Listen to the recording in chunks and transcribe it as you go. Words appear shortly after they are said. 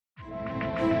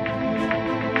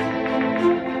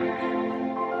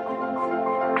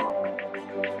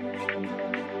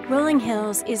Rolling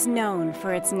Hills is known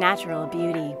for its natural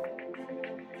beauty.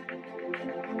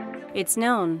 It's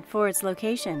known for its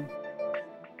location.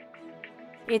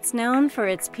 It's known for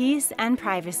its peace and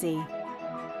privacy.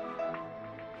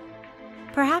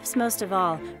 Perhaps most of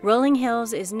all, Rolling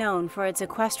Hills is known for its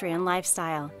equestrian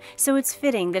lifestyle, so it's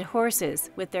fitting that horses,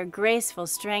 with their graceful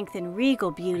strength and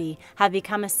regal beauty, have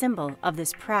become a symbol of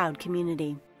this proud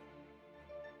community.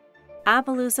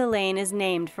 Appaloosa Lane is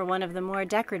named for one of the more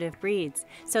decorative breeds,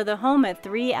 so the home at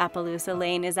 3 Appaloosa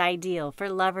Lane is ideal for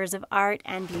lovers of art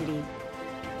and beauty.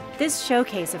 This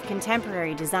showcase of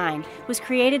contemporary design was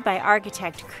created by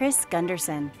architect Criss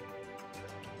Gunderson.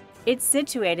 It's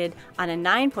situated on a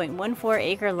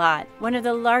 9.14-acre lot, one of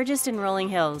the largest in Rolling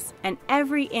Hills, and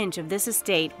every inch of this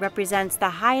estate represents the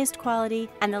highest quality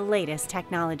and the latest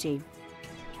technology.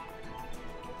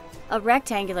 A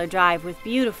rectangular drive with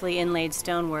beautifully inlaid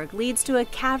stonework leads to a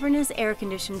cavernous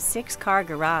air-conditioned 6-car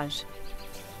garage.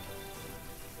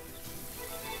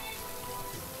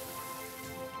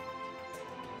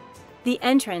 The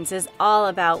entrance is all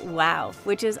about wow,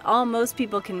 which is all most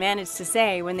people can manage to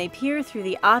say when they peer through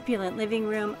the opulent living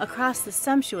room across the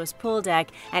sumptuous pool deck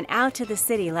and out to the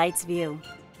city lights view.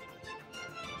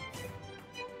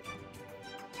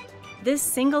 This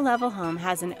single-level home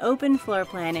has an open floor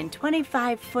plan and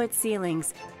 25-foot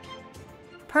ceilings,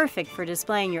 perfect for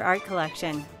displaying your art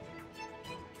collection.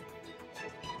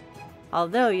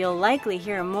 Although you'll likely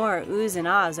hear more oohs and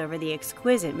ahs over the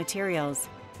exquisite materials.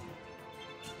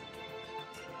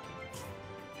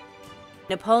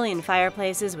 Napoleon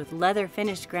fireplaces with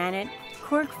leather-finished granite,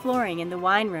 cork flooring in the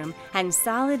wine room, and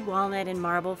solid walnut and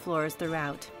marble floors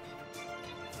throughout.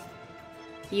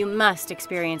 You must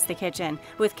experience the kitchen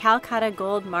with Calcutta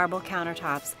gold marble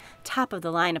countertops,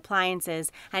 top-of-the-line appliances,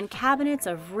 and cabinets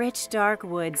of rich dark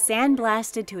wood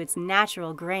sandblasted to its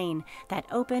natural grain that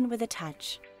open with a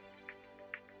touch.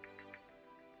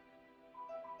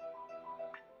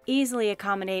 Easily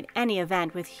accommodate any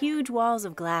event with huge walls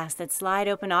of glass that slide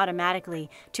open automatically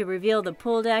to reveal the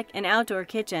pool deck and outdoor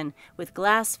kitchen with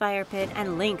glass fire pit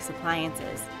and Lynx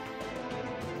appliances.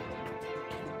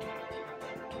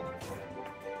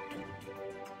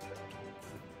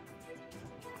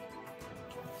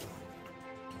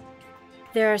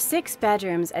 There are 6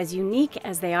 bedrooms as unique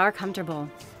as they are comfortable,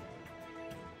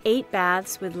 8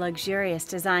 baths with luxurious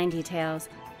design details,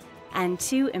 and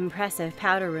 2 impressive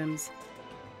powder rooms.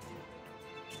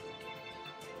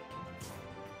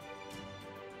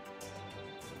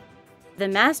 The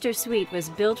master suite was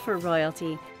built for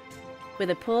royalty,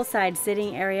 with a poolside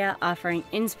sitting area offering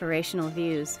inspirational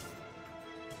views.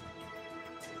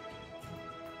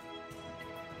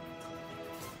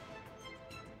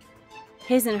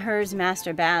 His and hers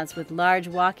master baths with large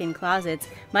walk-in closets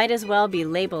might as well be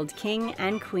labeled king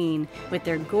and queen, with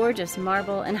their gorgeous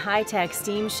marble and high-tech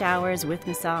steam showers with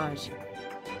massage.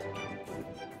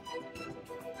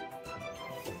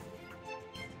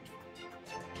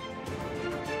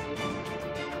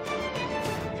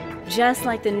 Just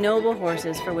like the noble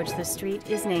horses for which the street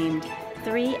is named,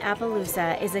 3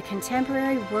 Appaloosa is a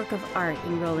contemporary work of art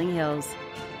in Rolling Hills.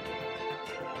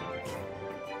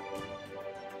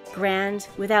 Grand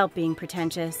without being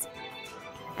pretentious,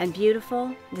 and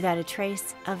beautiful without a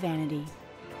trace of vanity.